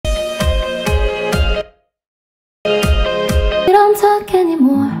talk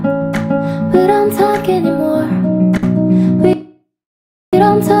anymore. We don't talk anymore. We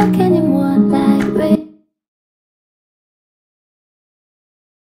don't talk anymore like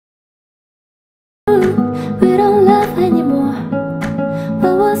we don't love anymore.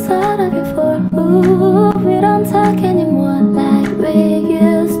 What was all of it for? Ooh, we don't talk anymore like we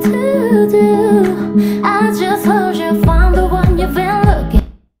used to do. I just hope you found the one you've been looking.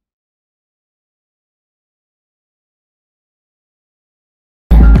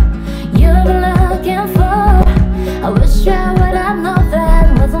 You've been looking for. I wish I would have known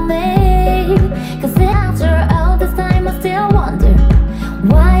that wasn't me. Cause after all this time I still wonder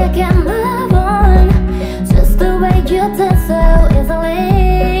why I can't move on. Just the way you did so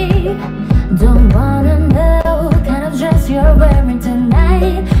easily. Don't wanna know what kind of dress you're wearing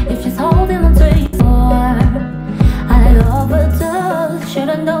tonight. If she's holding on to you more. I overdosed,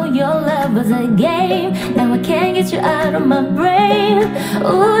 should've known your love was a game. Now I can't get you out of my brain.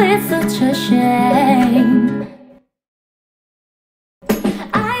 Ooh, it's such a shame.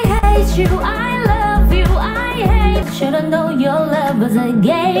 I hate you, I love you, I hate. Should've known your love was a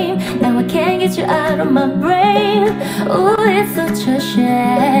game. Now I can't get you out of my brain. Ooh, it's such a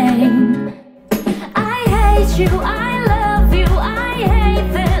shame. I hate you, I love you, I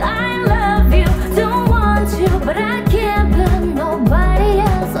hate that I love you. Don't want to, but I can't put nobody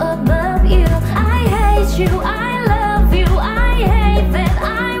else above you. I hate you, I love you, I hate that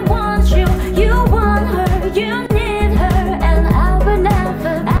I want you. You want her, you need her, and I will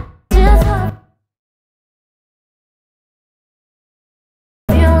never. I just hope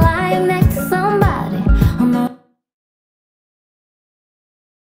you're lying next to somebody who knows.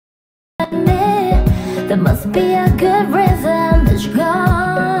 There must be a good reason that you're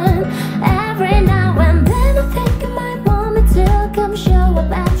gone. Every now and then I think you might want me to come show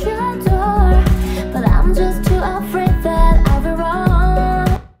up at your door, but I'm just too afraid that I'll be wrong.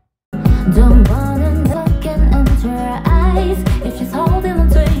 Don't wanna look into her eyes if she's holding on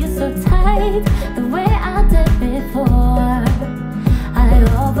to you so tight, the way I did before. I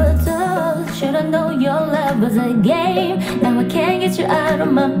overdosed, should've known your love was a game. Now I can't get you out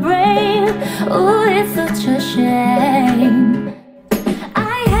of my brain. Ooh, it's such a shame.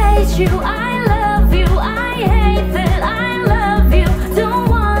 I hate you, I love you, I hate that I love you. Don't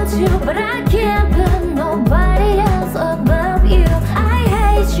want to, but I can't put nobody else above you. I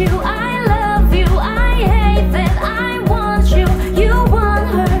hate you, I love you, I hate that I want you. You want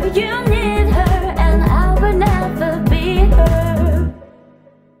her, you need her, and I will never be her.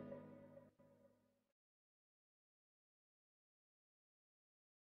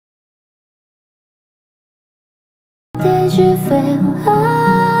 Did you feel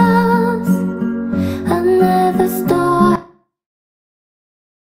us? Another star.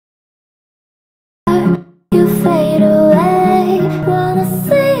 You fade away. Wanna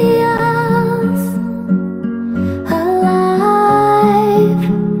see us alive.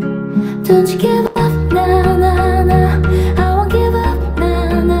 Don't you give up, nah, nah, nah. I won't give up,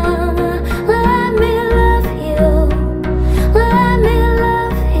 nah, nah, nah. Let me love you. Let me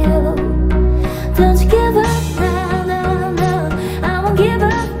love you. Don't you give up. Give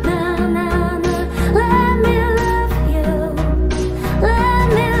up, nah, nah, nah. Let me love you. Let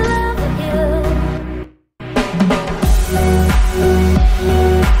me love you.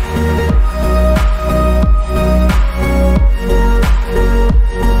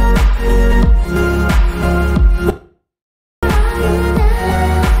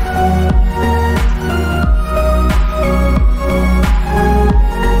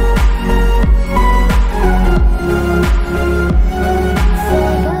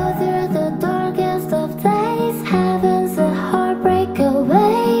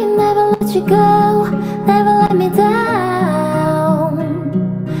 You go.